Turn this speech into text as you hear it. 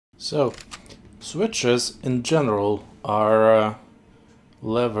So, switches in general are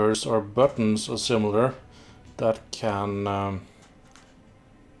levers or buttons or similar that can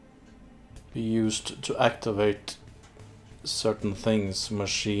be used to activate certain things,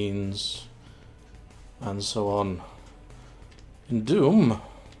 machines, and so on. In Doom,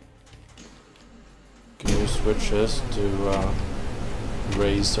 you can use switches to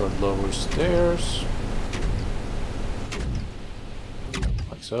raise or lower stairs,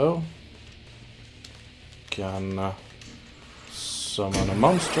 like so. You can summon a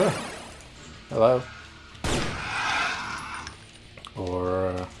monster, hello,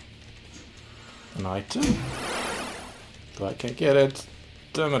 or an item. Though I can't get it,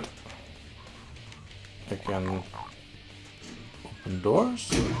 damn it. I can open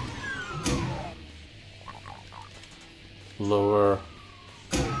doors, lower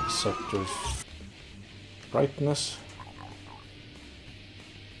sector's brightness,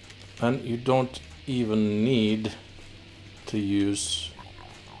 and you don't even need to use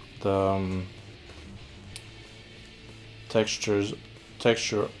the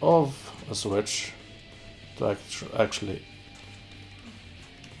texture of a switch to actually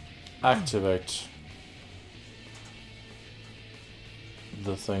activate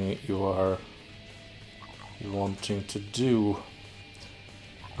the thing you are wanting to do.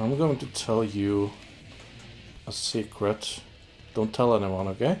 I'm going to tell you a secret. Don't tell anyone,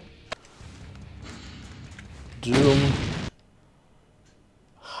 okay? Doom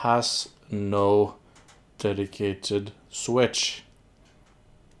has no dedicated switch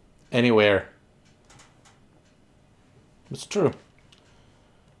anywhere. It's true.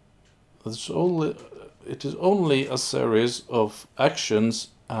 It is only a series of actions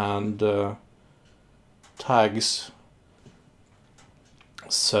and tags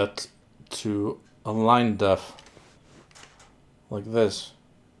set to a line depth like this.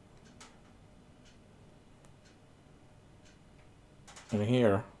 And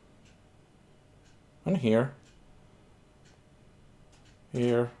here. And here.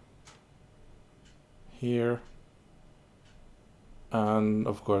 Here. Here. And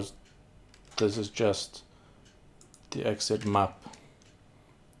of course this is just the exit map,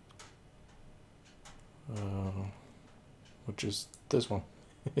 which is this one.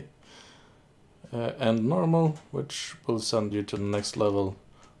 And normal, which will send you to the next level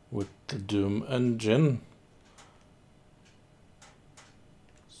with the Doom engine.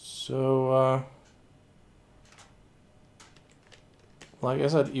 So, like I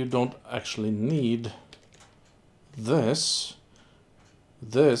said, you don't actually need this.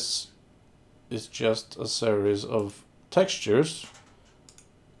 This is just a series of textures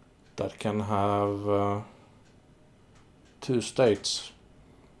that can have two states.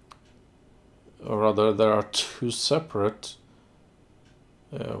 Or rather, there are two separate...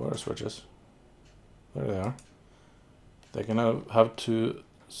 where are switches? There they are. They can have two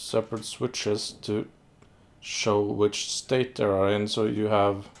separate switches to show which state they are in. So you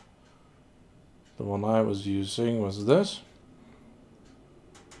have... the one I was using was this.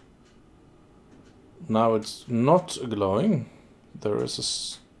 Now it's not glowing. There is a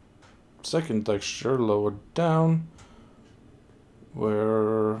second texture lower down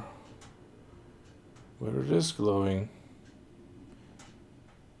where it is glowing.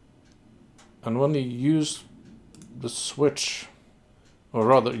 And when you use the switch, or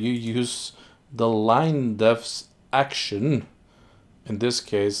rather you use the line depth's action, in this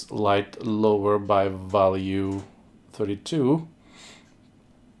case light lower by value 32,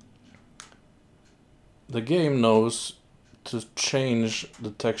 the game knows to change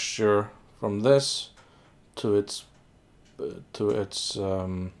the texture from this to its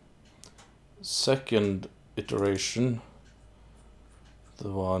second iteration, the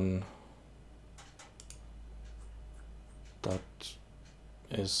one that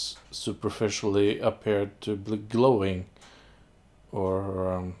is superficially appeared to be glowing,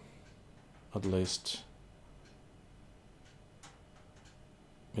 or at least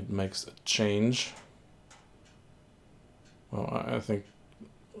it makes a change. Well, I think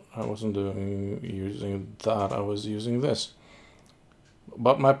I wasn't using that, I was using this.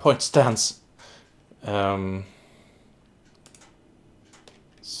 But my point stands.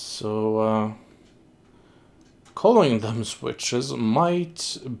 Calling them switches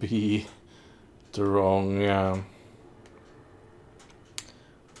might be the wrong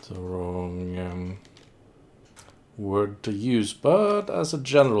word to use, but as a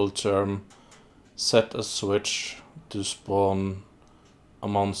general term, set a switch to spawn a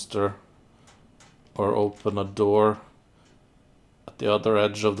monster or open a door at the other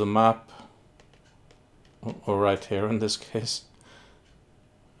edge of the map, or right here in this case,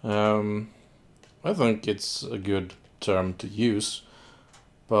 I think it's a good term to use,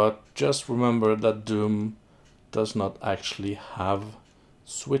 but just remember that Doom does not actually have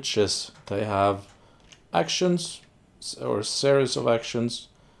switches. They have actions or a series of actions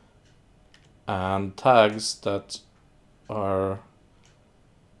and tags that are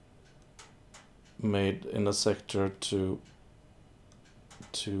made in a sector to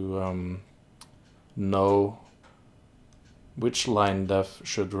know which line def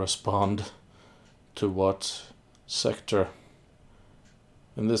should respond to what sector.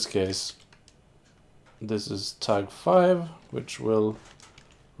 In this case, this is tag 5, which will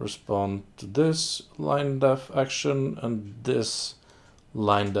respond to this line def action and this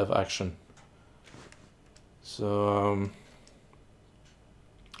line def action. So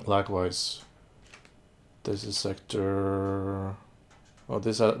likewise, this is sector, oh,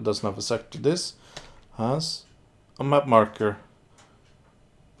 this doesn't have a sector. This has a map marker,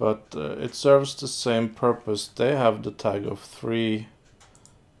 but it serves the same purpose. They have the tag of 3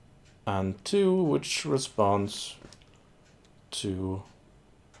 and 2, which responds to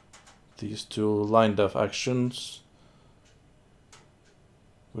these two line def actions,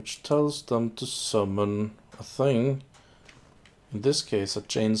 which tells them to summon a thing, in this case a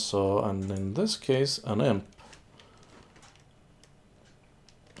chainsaw, and in this case an imp.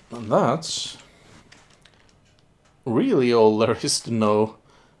 And that's really all there is to know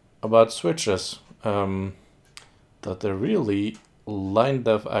about switches, that they're really line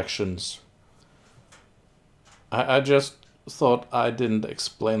def actions. I just thought I didn't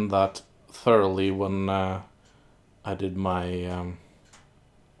explain that thoroughly when I did my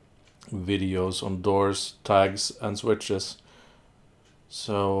videos on doors, tags and switches,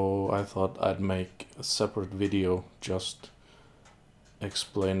 so I thought I'd make a separate video just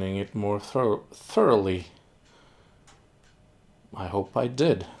explaining it more thoroughly. I hope I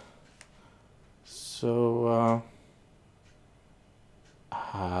did. So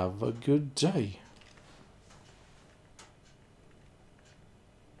have a good day.